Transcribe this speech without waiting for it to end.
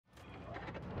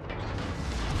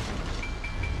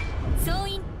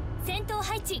頭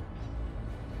配置。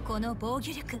この防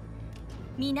御力、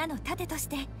皆の盾とし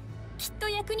てきっと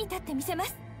役に立ってみせま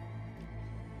す。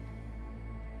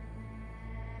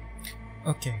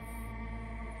Okay.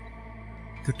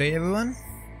 Good day, everyone.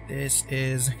 This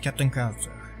is Kitakaze,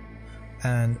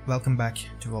 and welcome back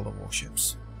to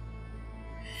Worldofwarships.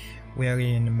 We are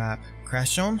in the map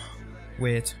Crash Zone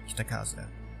with Kitakaze.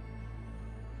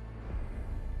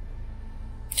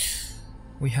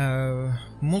 We have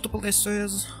multiple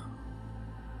destroyers,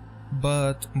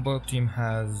 but both team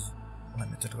has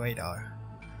limited radar.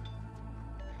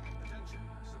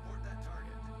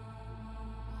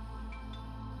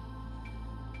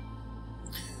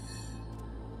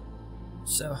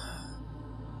 So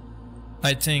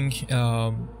I think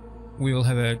we will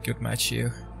have a good match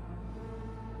here.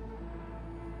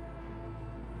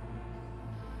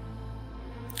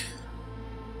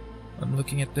 I'm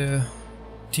looking at the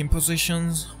team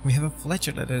positions. We have a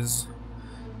Fletcher that is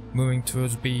moving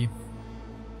towards B,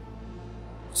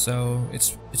 so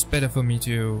it's better for me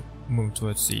to move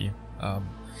towards C,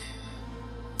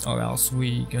 or else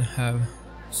we can have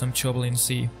some trouble in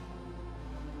C.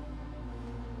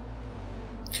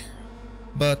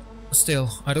 But still,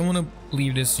 I don't want to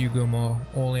leave this Yugumo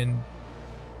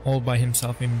all by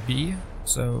himself in B,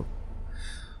 so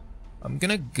I'm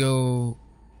gonna go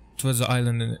towards the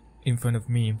island in front of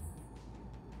me.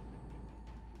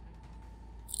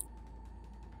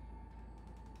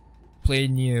 Play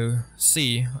near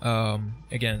C,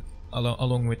 again,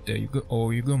 along with the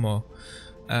Yugumo,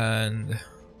 and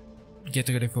get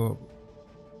ready for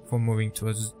moving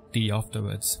towards D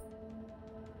afterwards.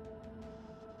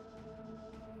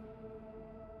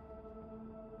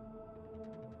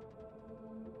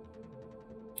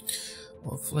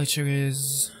 Well, Fletcher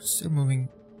is still moving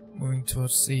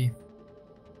towards C.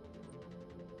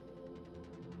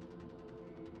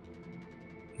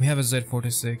 We have a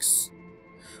Z46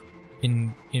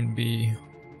 in B,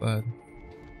 but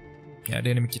yeah, the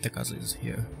enemy Kitakaze is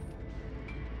here.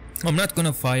 I'm not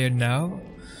gonna fire now.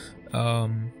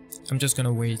 I'm just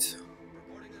gonna wait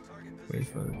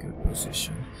for a good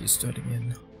position. He's turning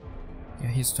in. Yeah,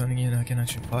 he's turning in. I can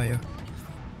actually fire.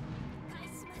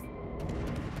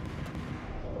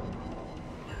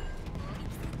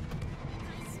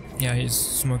 Yeah, he's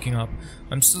smoking up.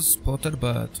 I'm still spotted,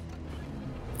 but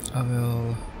I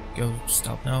will go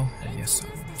stealth now. And yes,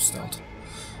 I'm stealth.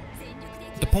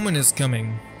 The Pullman is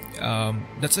coming.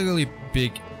 That's a really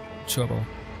big trouble.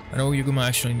 I know Yuguma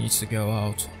actually needs to go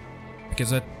out,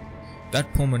 because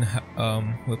that Pullman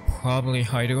will probably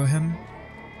hydro him.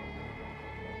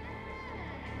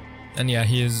 And yeah,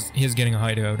 he is getting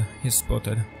hydroed. He's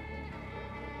spotted.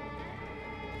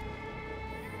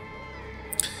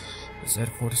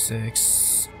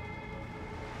 Z46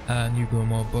 and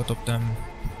Yugumo, both of them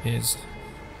is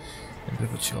in a bit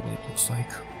of a trouble, it looks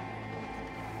like.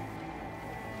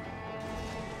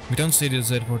 We don't see the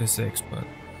Z46, but...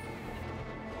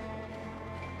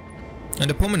 And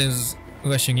the Pullman is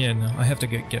rushing in. I have to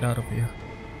get out of here.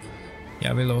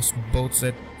 Yeah, we lost both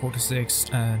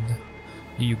Z46 and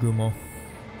the Yugumo.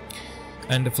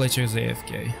 And the Fletcher is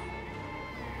AFK.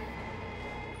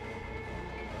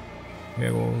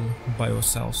 We're all by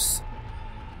ourselves.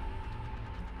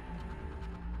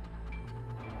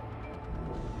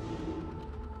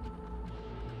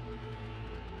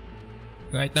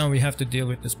 Right now we have to deal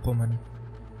with this Pullman.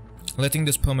 Letting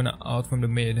this Pullman out from the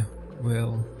mid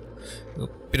will a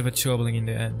bit of a troubling in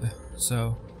the end.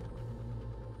 So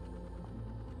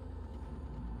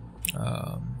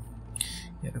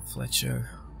yeah, the Fletcher.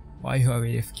 Why you are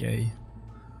AFK?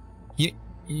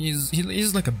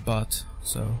 He's like a bot,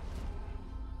 so.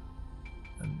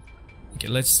 Okay,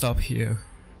 let's stop here.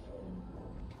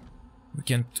 We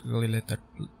can't really let that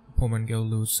Pullman go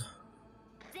loose.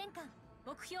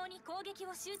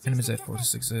 Enemies at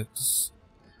 46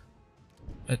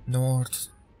 at north.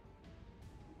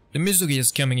 The Mizugi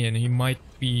is coming in. He might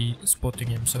be spotting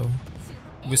him, so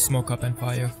we smoke up and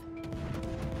fire.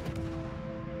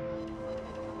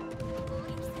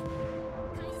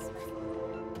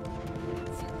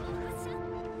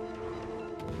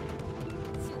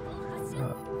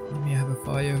 Let me have a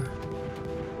fire.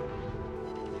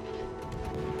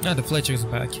 Ah, the Fletcher is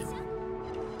back.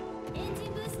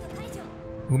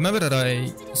 Remember that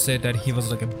I said that he was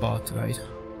like a bot, right?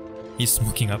 He's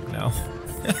smoking up now.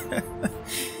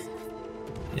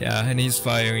 Yeah, and he's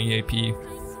firing AP.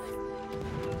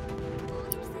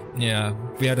 Yeah,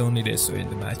 we are the only Desu in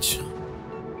the match.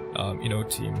 In our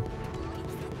team.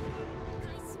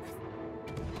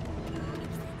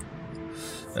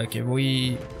 Okay,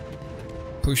 we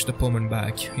push the Pullman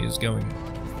back. He's going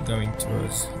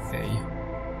towards A.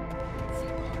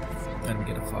 And we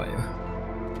get a fire.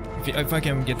 If I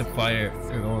can get the fire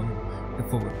on the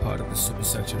forward part of the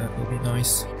superstructure, that will be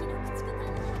nice.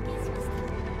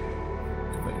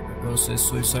 Also is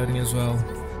suiciding as well.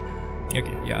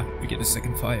 Okay, yeah, we get the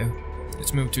second fire.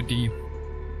 Let's move to D.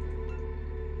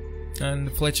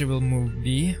 And Fletcher will move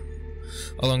B,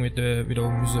 along with our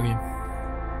Missouri.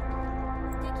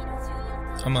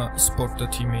 I'ma support the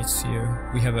teammates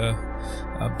here. We have a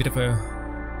bit of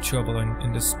a trouble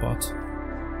in this spot.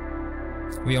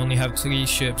 We only have 3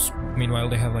 ships, meanwhile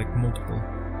they have like multiple.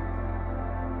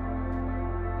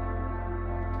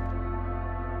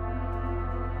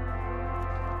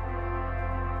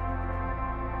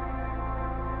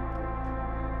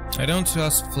 I don't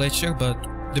trust Fletcher, but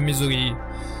the Missouri,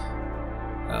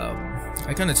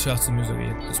 I kinda trust the Missouri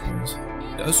at this point.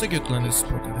 The Osagutland is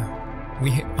spotted.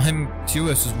 I'm 2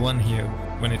 versus 1 here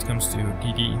when it comes to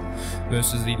DD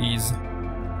versus DDs.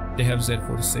 They have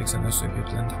Z46 and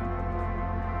Osagutland.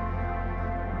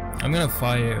 I'm gonna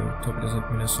fire torpedoes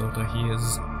at Minnesota. He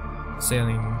is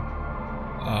sailing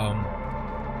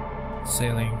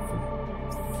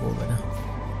forward.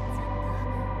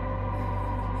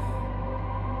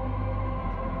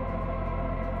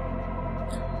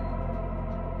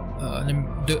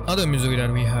 The other Missouri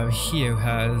that we have here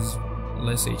has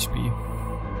less HP,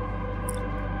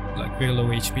 like very low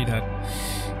HP, that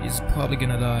is probably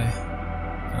gonna die.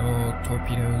 Oh,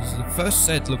 torpedoes. The first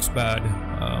set looks bad.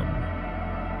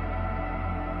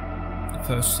 The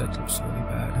first set looks really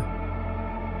bad.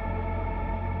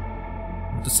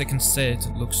 The second set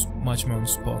looks much more on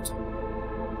spot.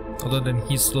 Other than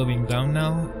he's slowing down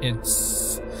now,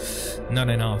 it's not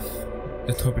enough.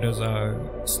 The torpedoes are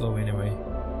slow anyway.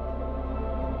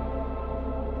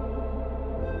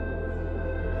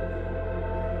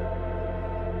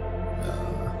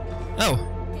 Oh,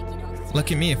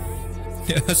 lucky me.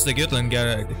 Osagutland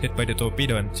got hit by the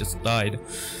torpedo and just died.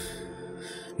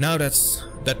 Now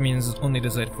that means only the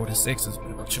Z46 is a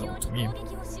bit of a trouble to me.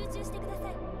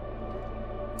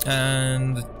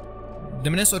 And the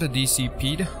Minnesota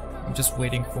DCP'd. I'm just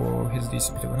waiting for his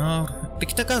DCP to run out. The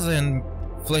Kitakaze and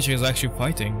Fletcher is actually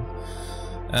fighting.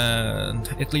 And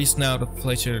at least now the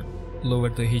Fletcher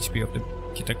lowered the HP of the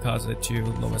Kitakaze to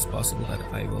low as possible, that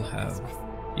I will have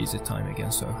easy time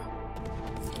against her.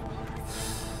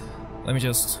 Let me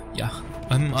just, yeah,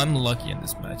 I'm lucky in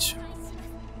this match.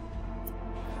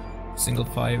 Single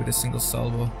fire with a single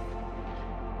salvo.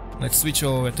 Let's switch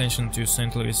our attention to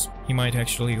St. Louis. He might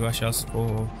actually rush us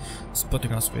for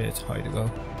spotting us with high to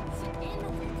go.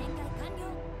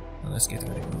 Well, let's get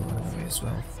ready to go out of the way as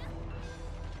well.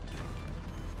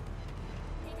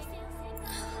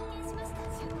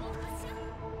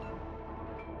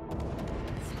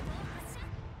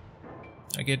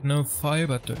 I get no fire,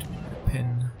 but 30-minute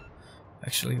pin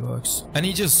actually works. And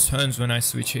he just turns when I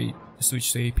switch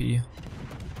to AP.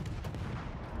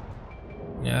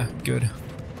 Yeah, good.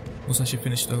 Musashi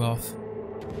finished it off.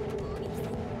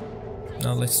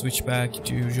 Now let's switch back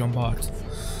to Jean Bart.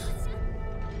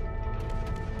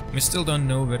 We still don't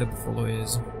know where the Buffalo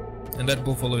is. And that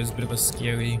Buffalo is a bit of a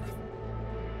scary,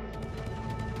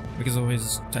 because of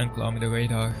his 10-kilometer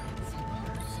radar.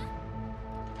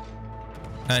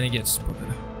 And he gets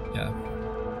spotted. Yeah,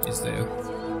 he's there.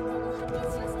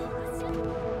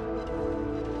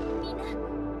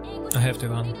 I have to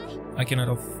run. I cannot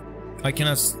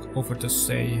offer to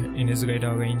stay in his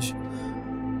radar range.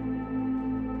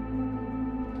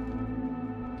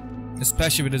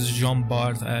 Especially with this Jean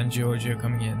Bart and Georgia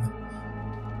coming in.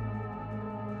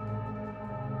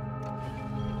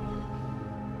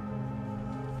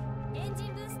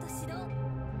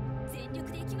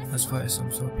 Let's fire some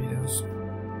torpedoes.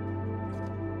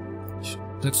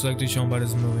 Looks like the Jean Bart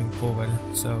is moving forward,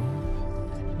 so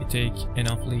we take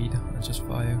enough lead and just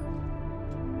fire.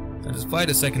 And just fire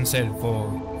the second set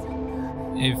for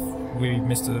if we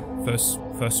missed the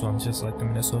first one, just like the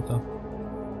Minnesota.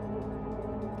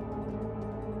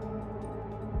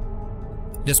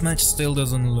 This match still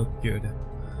doesn't look good.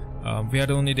 We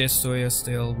had only destroyer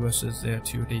still versus their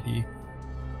 2 DD.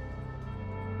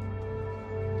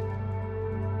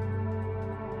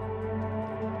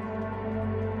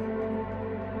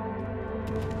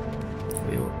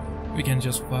 We can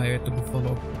just fire at the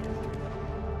Buffalo.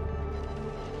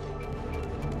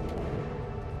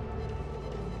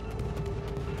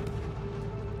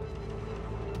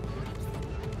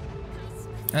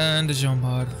 And the Jean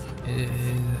Bart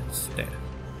is dead.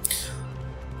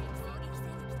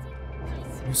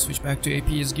 We switch back to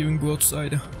AP, is giving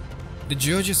broadside. The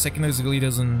Georgia secondaries really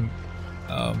doesn't...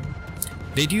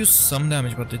 they do some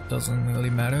damage, but it doesn't really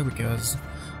matter because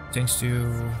thanks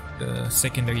to the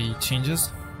secondary changes,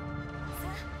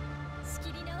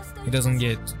 it doesn't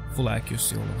get full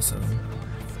accuracy all of a sudden.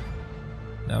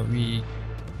 Now we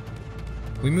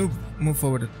move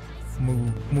forward,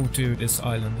 move to this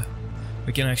island.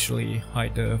 We can actually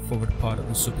hide the forward part of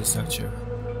the superstructure,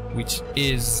 which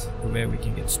is where we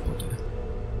can get spotted.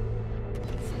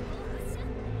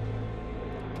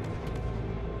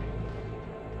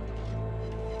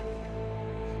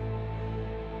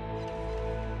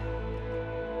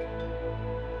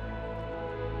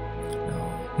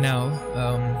 Now,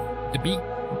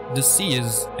 the sea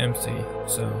is empty,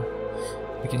 so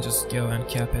we can just go and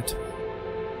cap it,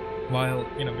 while,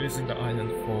 you know, using the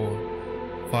island for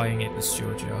firing at this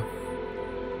Georgia.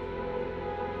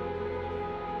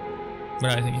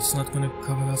 But I think it's not gonna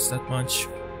cover us that much.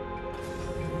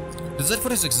 The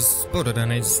Z-46 is spotted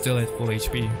and it's still at full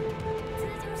HP.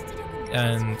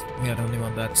 And we are the only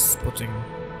one that's spotting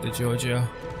the Georgia.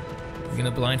 We're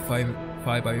gonna blind fire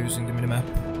by using the minimap.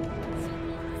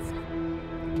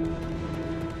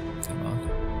 Come on.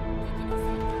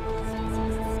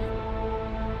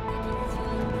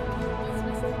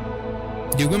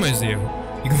 Yugumo is here.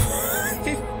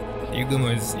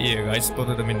 Yugumo is here. I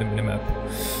spotted him in the minimap.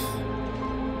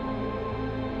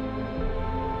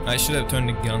 I should have turned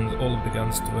the guns, all of the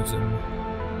guns towards him.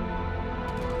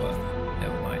 But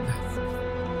never mind.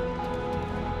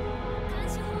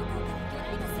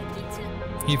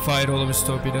 He fired all of his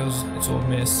torpedoes. It's all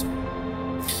miss.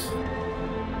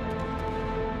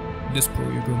 This poor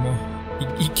Yugumo.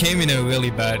 He came in a really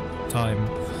bad time.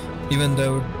 Even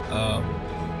though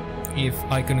if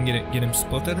I couldn't get him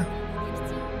spotted,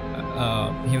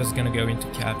 he was gonna go into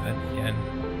cap and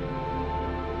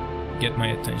get my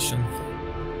attention.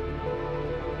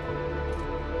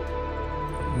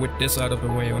 With this out of the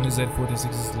way, only Z-46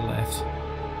 is left.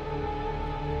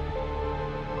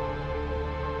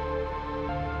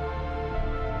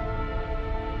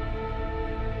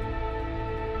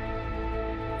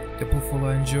 The Buffalo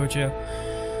and Georgia,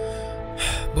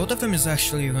 both of them is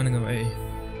actually running away.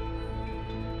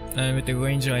 And with the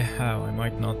range I have, I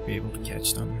might not be able to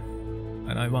catch them.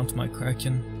 And I want my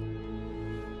Kraken.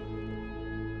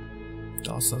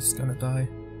 Dasa's gonna die.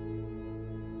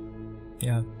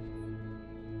 Yeah.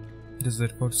 The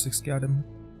Z-46 got him.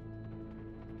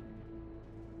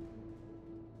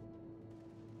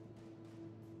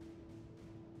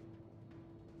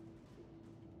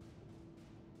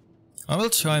 I will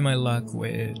try my luck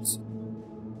with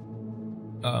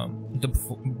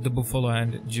the Buffalo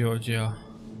and Georgia.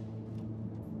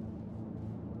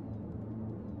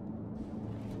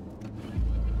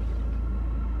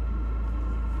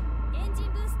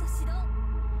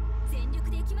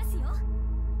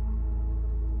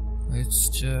 Let's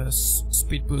just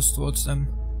speed boost towards them.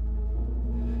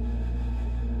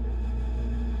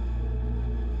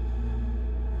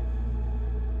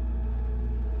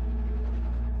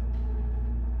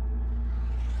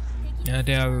 Yeah,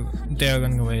 they are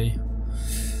running away.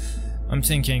 I'm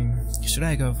thinking, should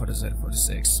I go for the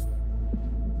Z-46?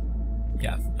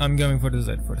 Yeah, I'm going for the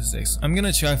Z-46. I'm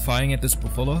gonna try firing at this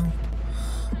Buffalo,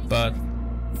 but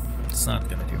it's not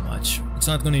gonna do much. It's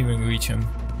not gonna even reach him.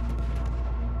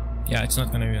 Yeah, it's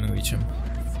not gonna even reach him.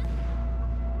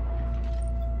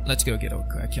 Let's go get our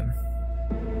Kraken.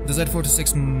 The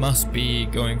Z-46 must be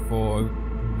going for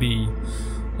B,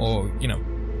 or, you know,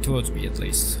 towards B at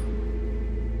least.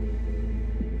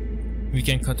 We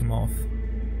can cut him off.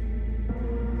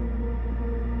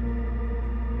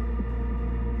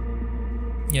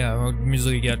 Yeah, I'll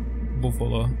easily get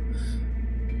Buffalo.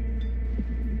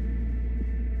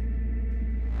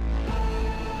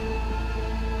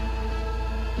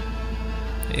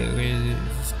 There it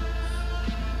is.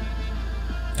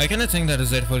 I kinda think that the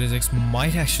Z-46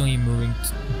 might actually moving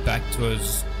back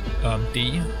towards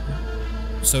D,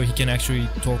 so he can actually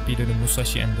torpedo the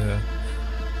Musashi and the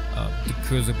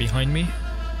cruiser behind me.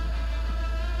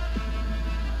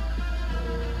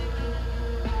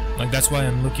 Like, that's why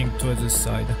I'm looking towards this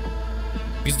side,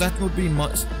 because that would be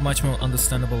much more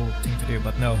understandable thing to do.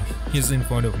 But no, he's in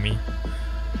front of me.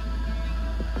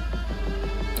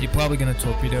 He's probably gonna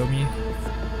torpedo me.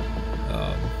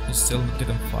 He still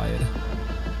didn't fire.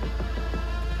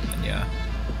 And yeah,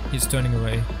 he's turning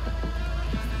away.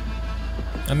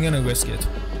 I'm gonna risk it.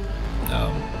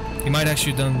 He might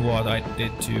actually done what I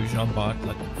did to Jean-Bart,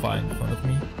 like fire in front of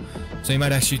me. So he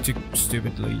might actually took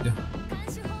stupid lead.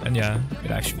 And yeah,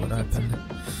 it actually what happened.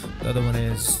 The other one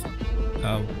is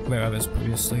where I was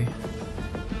previously.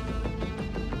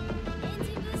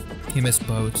 He missed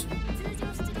both.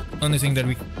 Only thing that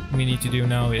we need to do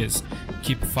now is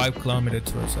keep 5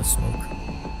 kilometers towards that smoke.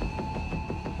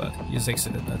 But he's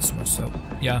exited that smoke, so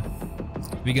yeah,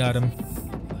 we got him.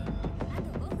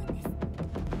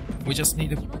 We just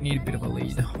need a bit of a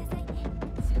lead.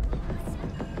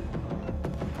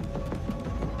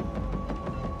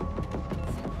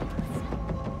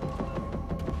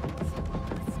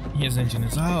 His engine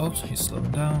is out. He's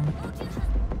slowing down.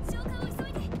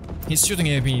 He's shooting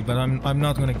at me, but I'm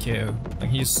not gonna care. Like,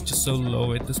 he's just so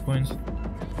low at this point.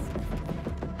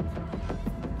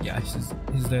 Yeah,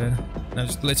 he's there. Now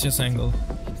let's just angle.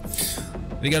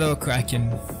 We got our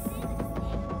Kraken,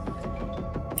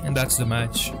 and that's the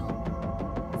match.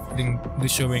 I think the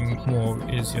showing more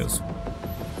is just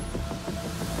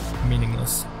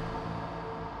meaningless.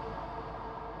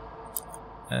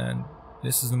 And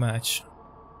this is the match.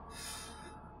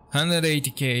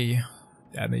 180k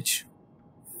damage,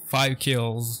 5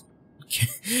 kills,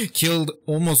 killed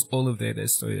almost all of their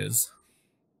destroyers.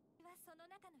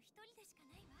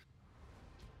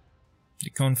 The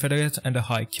Confederate and the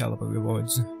high caliber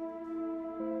rewards.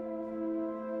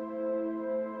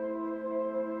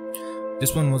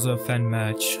 This one was a fan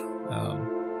match,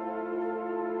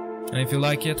 and if you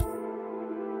like it,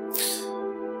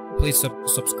 please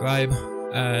subscribe,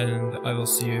 and I will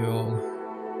see you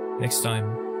all next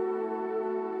time.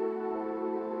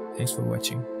 Thanks for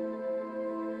watching.